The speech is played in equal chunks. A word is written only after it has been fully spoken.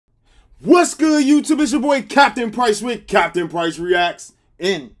What's good, YouTube? It's your boy Captain Price with Captain Price Reacts.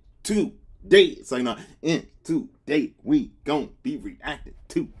 In today we gon' be reacting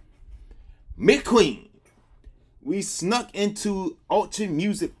to McQueen. We snuck into Ultra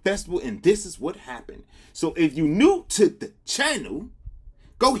Music Festival and this is what happened. So if you new to the channel,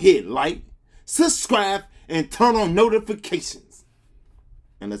 go ahead, like, subscribe, and turn on notifications.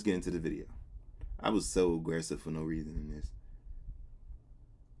 And let's get into the video. I was so aggressive for no reason in this.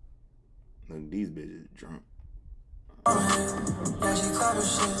 Look, these bitches drunk. You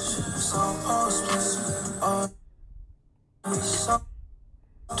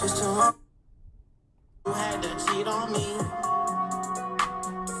had to cheat on me.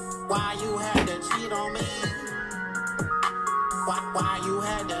 Why you had to cheat on me? Why you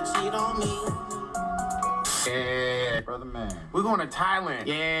had to cheat on me? Yeah, Brother man, we're going to Thailand.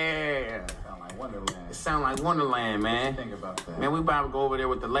 Yeah. sound like Wonderland. It sound like Wonderland, man. Think about that. Man, we about to go over there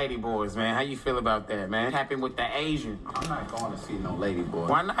with the lady boys, man. How you feel about that, man? Tapping with the Asian. I'm not going to see no lady boy.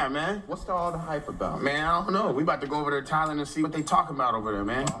 Why not, man? What's all the hype about? Man, I don't know. We about to go over there to Thailand and see what they talking about over there,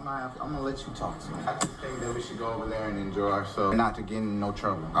 man. I'm gonna let you talk to me. I just think that we should go over there and enjoy ourselves, not to get in no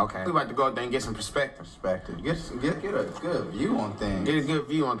trouble. Okay. We about to go out there and get some perspective. Perspective. Get a good view on things. Get a good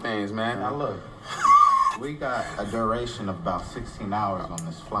view on things, man. Now look, we got a duration of about 16 hours on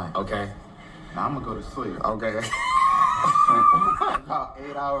this flight. Okay. Now I'm gonna go to sleep. Okay. About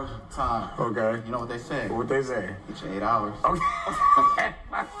 8 hours of time. Okay. You know what they say? What they say? Get your 8 hours. Okay.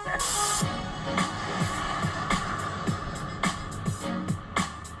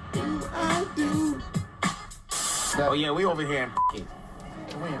 Oh yeah, we over here in f***ing.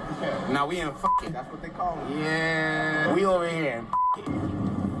 No, we in f***ing. That's what they call it. Yeah. We over here in f***ing.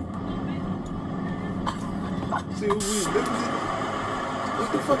 See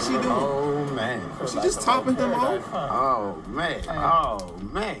what the fuck she doing? Oh man. She just topping them off? Oh man. Oh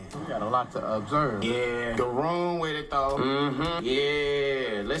man. We got a lot to observe. Yeah. The room with it though. Mm-hmm.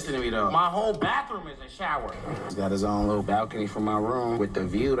 Yeah. Listen to me though. My whole bathroom is a shower. He's got his own little balcony from my room with the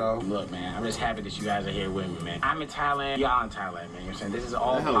view though. Look, man, I'm just happy that you guys are here with me, man. I'm in Thailand. Y'all in Thailand, man. You know what I'm saying? This is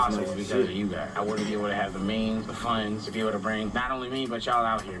all possible because of you guys. I wouldn't be able to have the means, the funds to be able to bring not only me, but y'all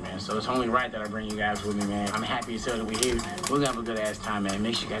out here, man. So it's only right that I bring you guys with me, man. I'm happy as hell that we're here. We're gonna have a good ass time, man.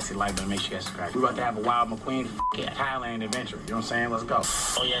 Make sure you guys hit like button, make sure you guys subscribe. We're about to have a wild McQueen Thailand adventure. You know what I'm saying? Let's go.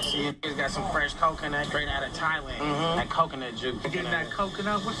 Oh yeah, see, it's got some fresh coconut straight out of Thailand. Mm-hmm. That coconut juice. Getting that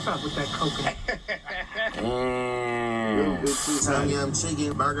coconut? What's up with that coconut? Tom Yum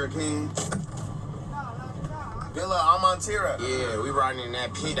Chicken, Burger King. Villa Almontera. Yeah, we riding in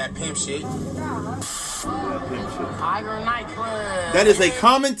that pimp shit. Tiger nightclub. That is a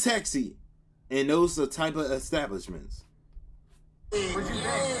common taxi in those type of establishments. What you think?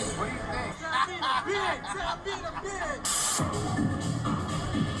 What do you think?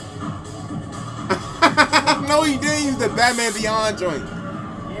 No, he didn't use the Batman Beyond joint.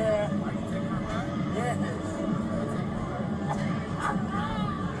 Yeah.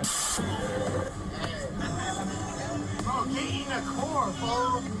 Bro, get in the core,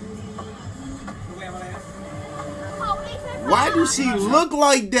 bro. Why does she look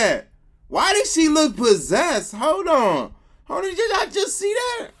like that? Why does she look possessed? Hold on. Did I just see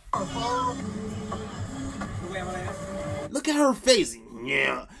that? Look at her face.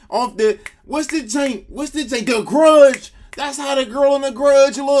 Yeah. Off the what's the jank? The Grudge. That's how the girl in the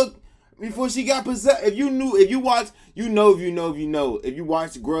Grudge looked before she got possessed. If you watch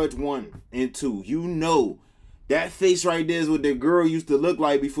Grudge 1 and 2, you know that face right there is what the girl used to look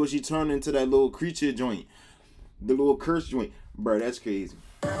like before she turned into that little creature joint. The little curse joint. Bro, that's crazy.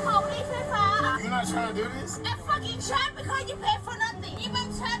 You're not trying to do this? I fucking tried because you pay for nothing.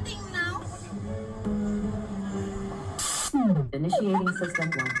 Even chatting now. Initiating system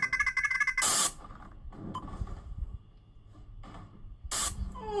 1.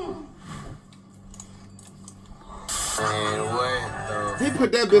 Man, what the? He put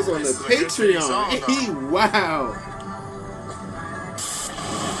that bitch on the Patreon. Wow.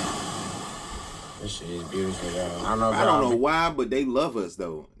 This shit is beautiful, though. I don't know why, but they love us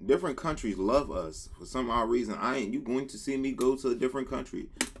though. Different countries love us for some odd reason. You going to see me go to a different country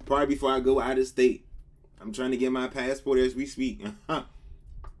probably before I go out of state. I'm trying to get my passport as we speak. They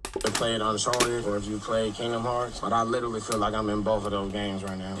play it on shoulders, or if you play Kingdom Hearts. But I literally feel like I'm in both of those games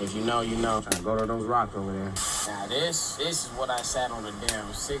right now. If you know, you know. Trying to go to those rocks over there. Now this is what I sat on a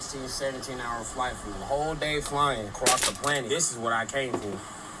damn 16, 17-hour flight for. The whole day flying across the planet. This is what I came for.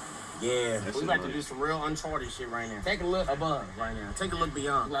 Yeah, we about to do some real uncharted shit right now. Take a look above right now. Take a look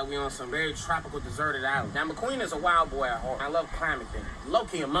beyond. Like we on some very tropical, deserted island. Now, McQueen is a wild boy at heart. I love climbing things.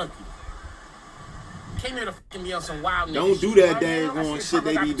 Low-key a monkey. Came here to can be on some wild Don't do that daggone shit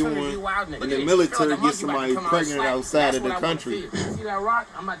they be doing in the military. Get somebody pregnant outside of the country. See that rock?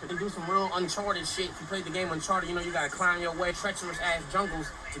 I'm about to do some real Uncharted shit. If you played the game Uncharted, you know you gotta climb your way, treacherous ass jungles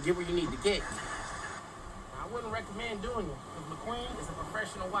to get where you need to get. I wouldn't recommend doing it because McQueen is a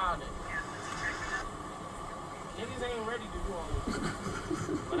professional wilder. Niggas ain't ready to do all this,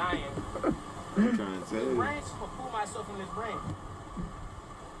 but I am. I'm trying to tell you. Branch will pull myself from this brain.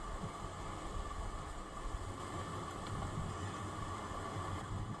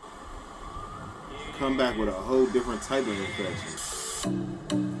 Come back with a whole different type of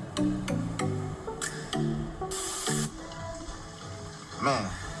infection.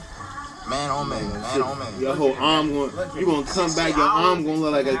 Man on man. Your whole arm you gonna come back, your arm gonna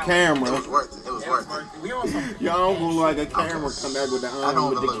look like a camera. It was worth it. Your arm gonna look like a camera, come back with the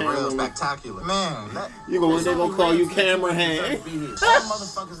arm with the camera. Real spectacular. Man, they gonna call you camera hand. All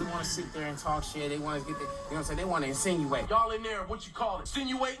motherfuckers that want to sit there and talk shit, they want to get the, you know what I'm saying, they want to insinuate. Y'all in there, what you call it?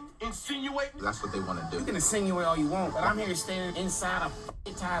 Insinuating? that's what they want to do. You can insinuate all you want, but I'm here standing inside of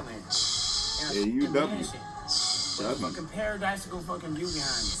Thailand. Yeah, you W. Fucking paradisical fucking view behind me.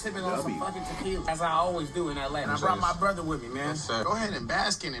 Sipping on some fucking tequila, as I always do in LA. And I brought my brother with me, man. Yes, sir. Go ahead and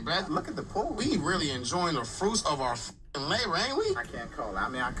bask in it, bruh. Look at the pool. We really enjoying the fruits of our labor, ain't we? I can't call it. I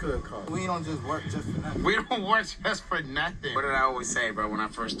mean, I could call it. We don't just work just for nothing. We don't work just for nothing. What did I always say, bro, when I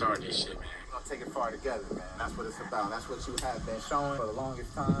first started this shit, man? We're gonna take it far together, man. That's what it's about. That's what you have been showing for the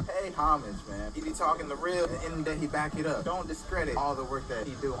longest time. Hey, homage, man. He be talking the real, and at the end of the day, he back it up. Don't discredit all the work that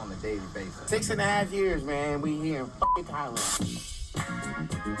he do on a daily basis. 6.5 years, man. We here in fucking Thailand.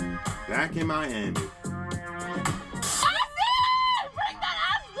 Back in Miami. Bring that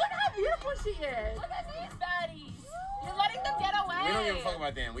ass! Look how beautiful she is! Look at these baddies! You're letting them get away! We don't give a fuck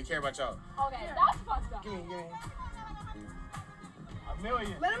about them. We care about y'all. Okay, that's fucked up. Give me. $1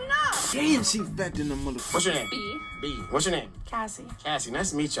 million. Let him know! Damn, she fat in the motherfucker. What's your name? B. What's your name? Cassie. Cassie,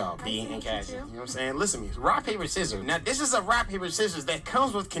 nice to meet y'all, B Nice to and meet Cassie. you You too. know what I'm saying? Listen to me. Rock, paper, scissors. Now, this is a rock, paper, scissors that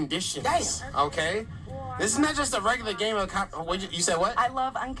comes with conditions. Damn. Okay? This is not just a regular game of you said what? I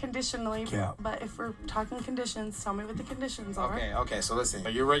love unconditionally, Yeah. but if we're talking conditions, tell me what the conditions are. Okay, so listen. Are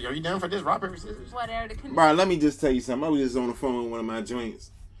you ready? Are you done for this? Rock, paper, scissors? What are the conditions? Bro, let me just tell you something. I was just on the phone with one of my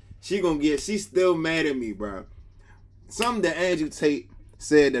joints. She's still mad at me, bro. Something that Andrew Tate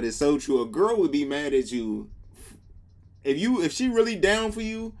said that is so true. A girl would be mad at you if she really down for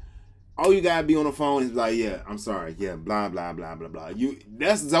you. All you gotta be on the phone is like, yeah, I'm sorry, yeah, blah blah blah blah blah.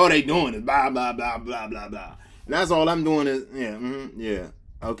 That's all they doing is blah blah blah blah blah blah. And that's all I'm doing is yeah,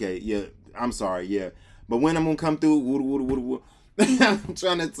 okay, yeah, I'm sorry, yeah. But when I'm gonna come through, woo. I'm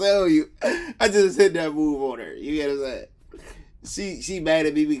trying to tell you, I just hit that move on her. You get what I'm saying? She mad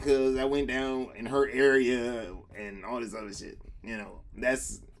at me because I went down in her area and all this other shit. You know,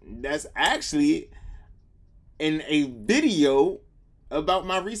 that's actually in a video about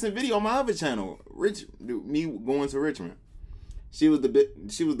my recent video on my other channel, me going to Richmond. She was the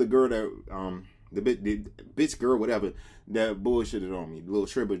girl that the bitch girl whatever that bullshitted on me, the little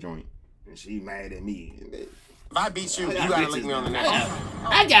triple joint, and she mad at me. If I beat you, you gotta lick me on the neck.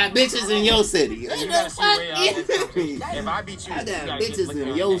 I got bitches in your city. You gotta see where y'all is. If I beat you, I you got gotta bitches lick me in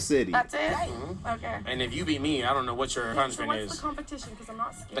on the your neck. city. That's it? Okay. And if you beat me, I don't know what your So punishment what's is. the competition? Because I'm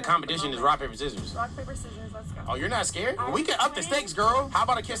not scared. The competition is rock, paper, scissors. Rock, paper, scissors, let's go. Oh, you're not scared? We can up the stakes, girl. How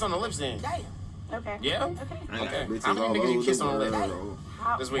about a kiss on the lips then? Okay. Yeah? Okay. I got Okay. bitches How many all niggas you over kiss the on the lips? world.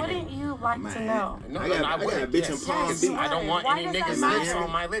 This weekend. Wouldn't you like to Man. know? No, I got would. bitch in Palm Beach. I don't want Why any does that niggas' matter? lips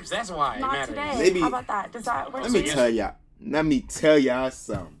on my lips. That's why it Not matters. today. Maybe- How about that? Does that work? Let me for you? tell y'all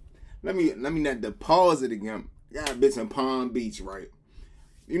something. Let me not pause it again. I got a bitch in Palm Beach, right?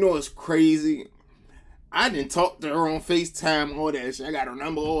 You know what's crazy? I didn't talk to her on FaceTime, all that shit. I got her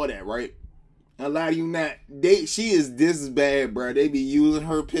number, all that, right? A lot of you not. She is this bad, bro. They be using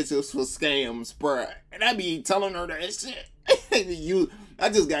her pictures for scams, bro. And I be telling her that shit. I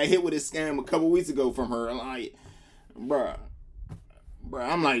just got hit with a scam a couple weeks ago from her. Like, bro,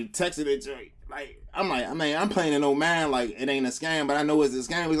 I'm like texting it, like, I'm playing in no man, like, it ain't a scam, but I know it's a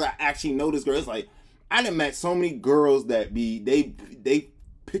scam because I actually know this girl. It's like, I done met so many girls that they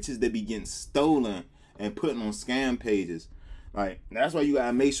pictures that be getting stolen and putting on scam pages. Like, that's why you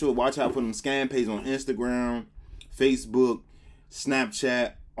gotta make sure, watch out for them scam pages on Instagram, Facebook,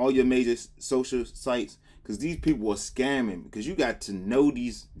 Snapchat, all your major social sites. Because these people are scamming. Because you got to know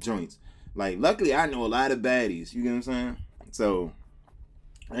these joints. Like, luckily, I know a lot of baddies. You get what I'm saying? So,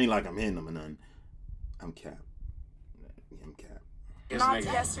 ain't like I'm hitting them or nothing. I'm cap. Not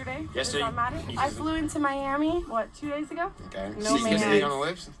yesterday. Yesterday? Does that matter? I flew into Miami, what, 2 days ago? Okay. No, She's man. on the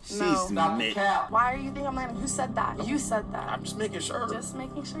lips? No. She's Why are you think I'm lying? Who said that? You said that. I'm just making sure. Just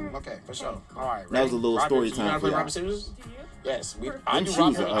making sure. Okay, for sure. All right. That was a little story time You know how to for play y'all. rock, scissors? Do you? Yes. Perfect. I do Them shoes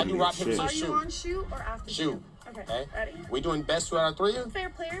rock, are I ugly do rock, as paper, shit. Are scissors, you on shoot. shoot or after Shoot. Okay, Okay. ready? We doing best 2 out of 3? Fair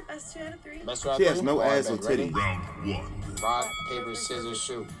player, best 2 out of 3. Best 2 out of She 3? has no All right, ass or babe, ready? titty. Round 1. Rock, paper, scissors,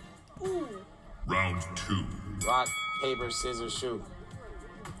 shoot. Ooh. Round 2. Rock, paper, scissors, shoot.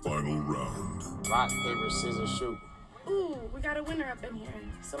 Final round. Rock, paper, scissors, shoot. Ooh, we got a winner up in here.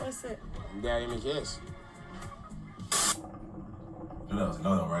 So what's it? Daddy me kiss. No,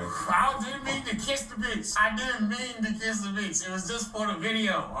 right? I didn't mean to kiss the bitch. I didn't mean to kiss the bitch. It was just for the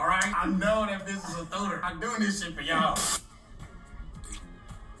video, all right? I know that this is a throater. I'm doing this shit for y'all. It's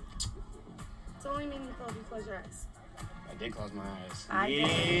only meaningful if you close your eyes. I did close my eyes. I yeah,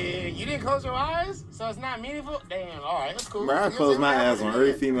 did. you didn't close your eyes? So it's not meaningful? Damn, all right, that's cool. Bro, I close my eyes on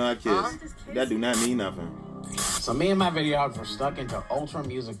every female I Huh? kiss. That do not mean nothing. So me and my videographer stuck into Ultra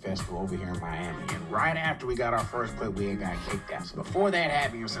Music Festival over here in Miami. And right after we got our first clip, we had got kicked out. So before that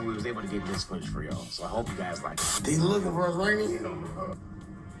happened, so we was able to get this footage for y'all. So I hope you guys like it. They looking for us, Rainy?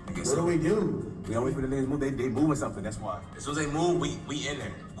 What do we do? We don't wait for the niggas to move. They moving something. That's why. As soon as they move, we in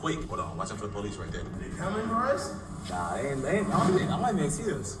there. Quick. Hold on. Watch out for the police right there. They coming for us? Nah, they ain't. I might even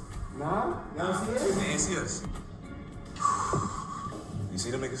see us. Nah? Y'all see us? They ain't see us. You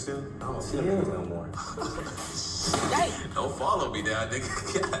see them niggas still? I don't see them niggas no more. Don't follow me now, nigga.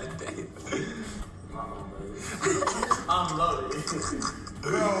 God damn. I'm loaded.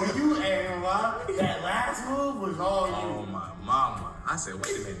 Bro, you ain't lying. That last move was all you. Oh my mama. I said,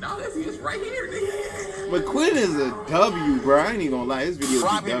 wait a minute. No, it's right here, nigga. McQueen is a W, bro. I ain't even gonna lie. This video is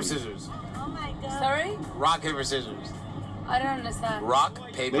Rock, a paper, W. scissors. Oh my god. Sorry? Rock, paper, scissors. I don't understand. Rock,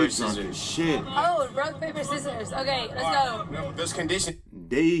 They paper, drunk as scissors. shit. Oh, rock, paper, scissors. Okay, let's go. No, there's condition.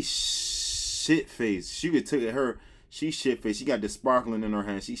 They shit face. She could took it her. She shit face. She got the sparkling in her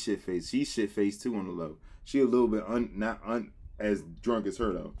hand. She shit face. She shit face too on the low. She a little bit not as drunk as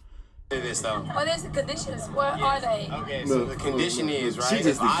her though. This though. What is the conditions? What are they? Okay, so the condition is, right? She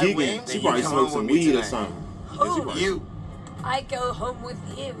just the if I win, geeking. She then probably you come smoked home some with me weed or tonight. something. You, I go home with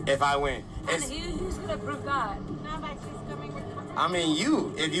you. if I win. And It's, who's gonna prove that? I mean,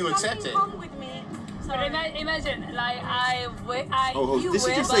 you, if you accept it. But imagine, like Oh, you did she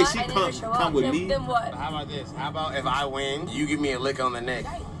win, just say but she I never come show up. with then, me? Then what? How about this? How about if I win, you give me a lick on the neck?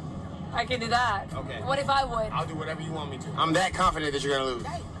 I can do that. Okay. What if I win? I'll do whatever you want me to. I'm that confident that you're gonna lose.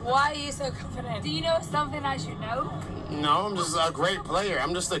 Why are you so confident? Do you know something I should know? No, I'm just a great player.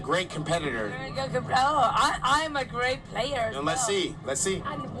 I'm just a great competitor. I'm a great player. And let's see. Let's see.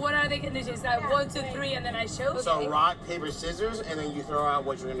 And what are the conditions? Like 1, 2, 3, and then I show. So rock, paper, scissors, and then you throw out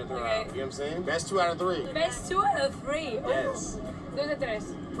what you're gonna throw out. You know what I'm saying? Best 2 out of 3. Best 2 out of 3. Yes. 2 de 3.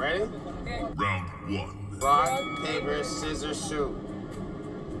 Ready? Okay. Round 1. Rock, paper, scissors, shoot.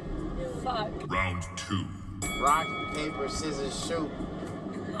 Fuck. Round 2. Rock, paper, scissors, shoot.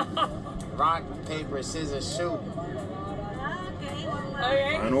 Rock, paper, scissors, shoot.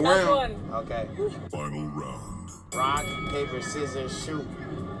 Okay. Final That's round. one. Okay. Final round. Rock, paper, scissors, shoot.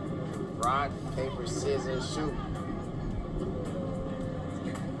 Rock, paper, scissors, shoot.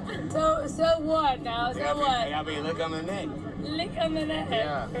 So what now? So They what? gotta be a lick on the neck. Lick on the neck.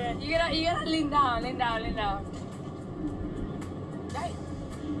 Yeah. Okay. You gotta lean down, lean down, lean down.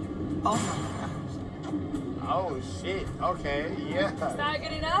 Oh shit. Okay. Yeah. Is that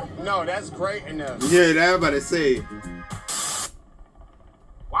good enough? No, that's great enough. Yeah, that I'm about to say.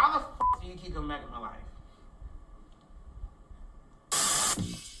 Why the f do you keep coming back in my life?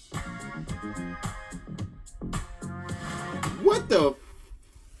 What the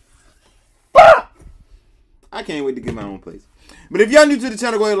fuck? I can't wait to get my own place. But if y'all new to the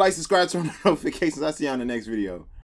channel, go ahead and like, subscribe, turn on notifications. I'll see y'all in the next video.